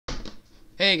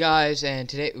Hey guys, and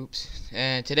today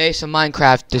some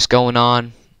Minecraft is going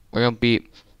on. We're gonna be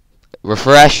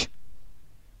refresh.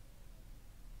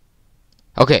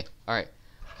 Okay, alright.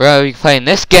 We're gonna be playing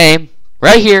this game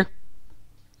right here.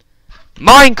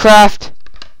 Minecraft.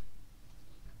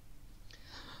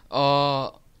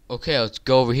 Okay, let's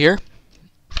go over here.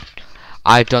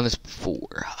 I've done this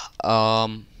before.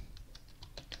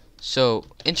 So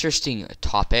interesting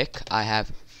topic I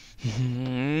have.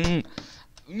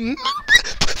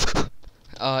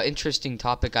 Interesting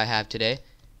topic I have today.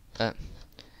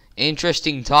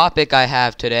 Interesting topic I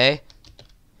have today.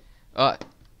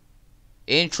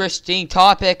 Interesting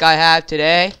topic I have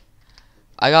today.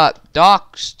 I got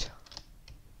doxxed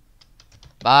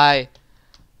by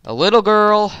a little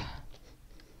girl,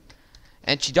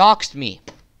 and she doxed me,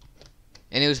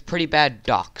 and it was pretty bad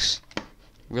dox,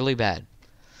 really bad.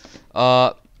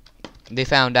 They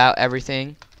found out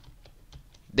everything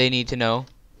they need to know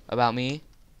about me,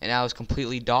 and I was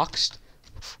completely doxed.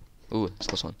 Ooh, that's a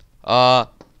close one.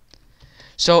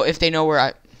 So if they know where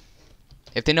I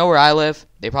live,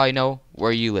 they probably know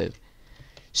where you live.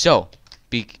 So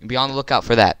be on the lookout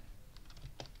for that.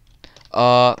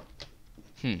 I'm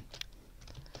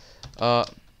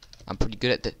pretty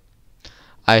good at the.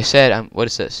 I said what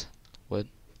is this? What?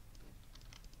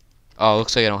 Oh,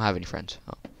 looks like I don't have any friends.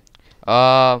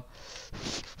 Oh.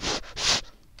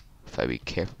 If I be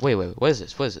careful. Wait. What is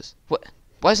this? What is this? What?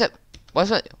 Why is that? Why is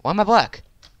that? Why am I black?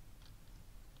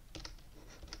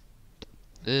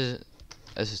 This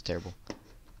is terrible.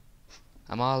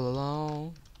 I'm all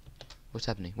alone. What's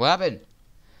happening? What happened?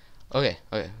 Okay.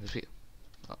 Let's be.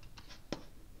 Oh.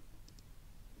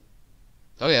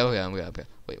 Okay.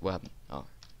 Wait, what happened? Oh.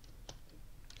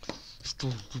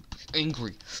 Still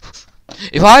angry.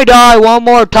 If I die one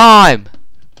more time,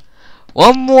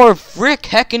 one more frick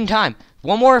heckin'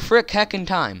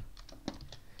 time,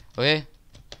 okay,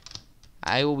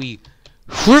 I will be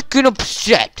freaking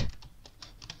upset.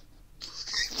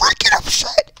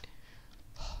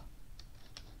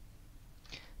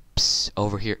 Psst,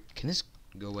 over here. Can this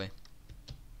go away?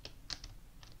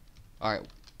 Alright,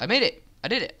 I made it. I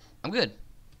did it. I'm good.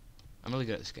 I'm really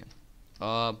good at this game.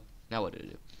 Now what did it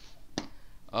do?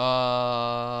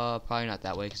 Probably not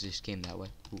that way, because it just came that way.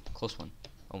 Ooh, close one.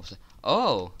 Almost.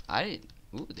 Oh, I didn't.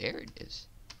 Ooh, there it is.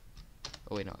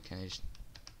 Oh wait, no, can I just?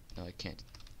 No, I can't.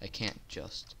 I can't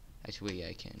just. Actually, yeah,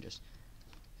 I can just.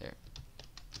 There.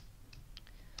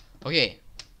 Okay,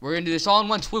 we're gonna do this all in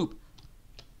one swoop.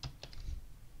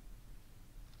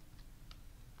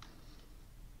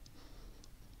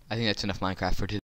 I think that's enough Minecraft for today.